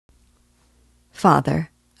Father,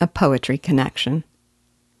 a poetry connection.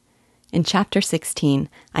 In chapter 16,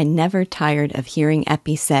 I never tired of hearing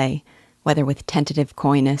Eppie say, whether with tentative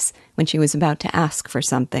coyness when she was about to ask for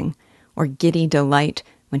something, or giddy delight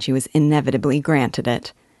when she was inevitably granted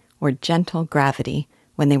it, or gentle gravity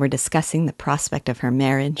when they were discussing the prospect of her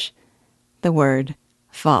marriage, the word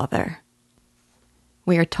father.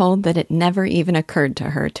 We are told that it never even occurred to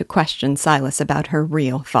her to question Silas about her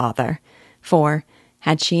real father, for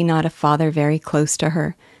had she not a father very close to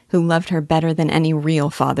her, who loved her better than any real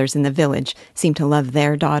fathers in the village seemed to love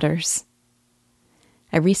their daughters?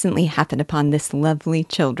 I recently happened upon this lovely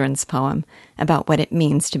children's poem about what it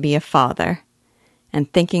means to be a father,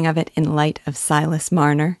 and thinking of it in light of Silas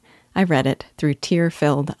Marner, I read it through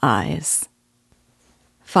tear-filled eyes.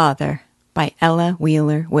 Father, by Ella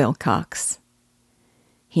Wheeler Wilcox.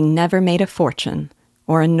 He never made a fortune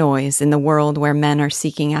or a noise in the world where men are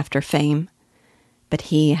seeking after fame, but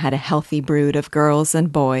he had a healthy brood of girls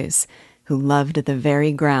and boys who loved the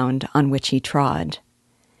very ground on which he trod.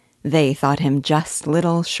 They thought him just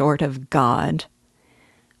little short of God.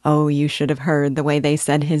 Oh, you should have heard the way they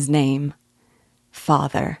said his name,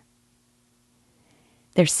 Father.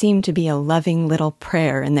 There seemed to be a loving little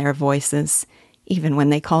prayer in their voices, even when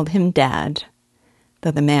they called him Dad.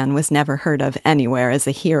 Though the man was never heard of anywhere as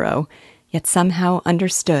a hero, yet somehow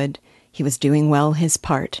understood he was doing well his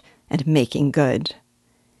part and making good.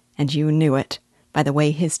 And you knew it by the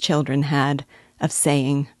way his children had of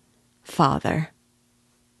saying, Father.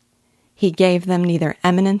 He gave them neither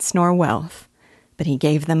eminence nor wealth, but he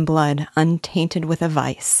gave them blood untainted with a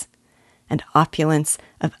vice, and opulence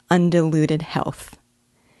of undiluted health.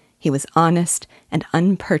 He was honest and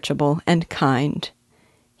unperchable and kind.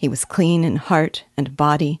 He was clean in heart and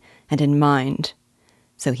body and in mind.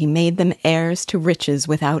 So he made them heirs to riches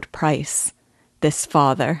without price, this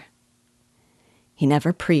father. He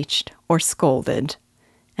never preached or scolded,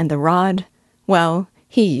 and the rod, well,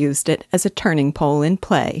 he used it as a turning pole in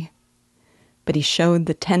play. But he showed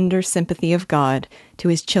the tender sympathy of God to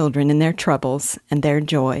his children in their troubles and their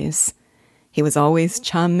joys. He was always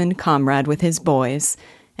chum and comrade with his boys,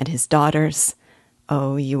 and his daughters,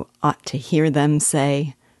 oh, you ought to hear them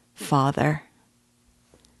say, Father.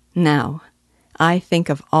 Now, I think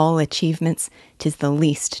of all achievements, 'tis the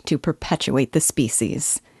least to perpetuate the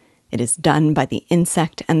species. It is done by the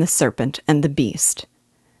insect and the serpent and the beast.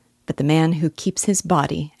 But the man who keeps his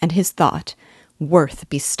body and his thought worth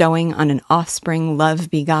bestowing on an offspring love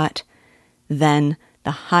begot, then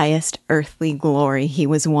the highest earthly glory he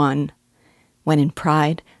was won, when in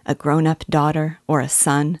pride a grown-up daughter or a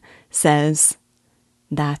son says,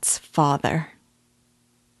 That's Father.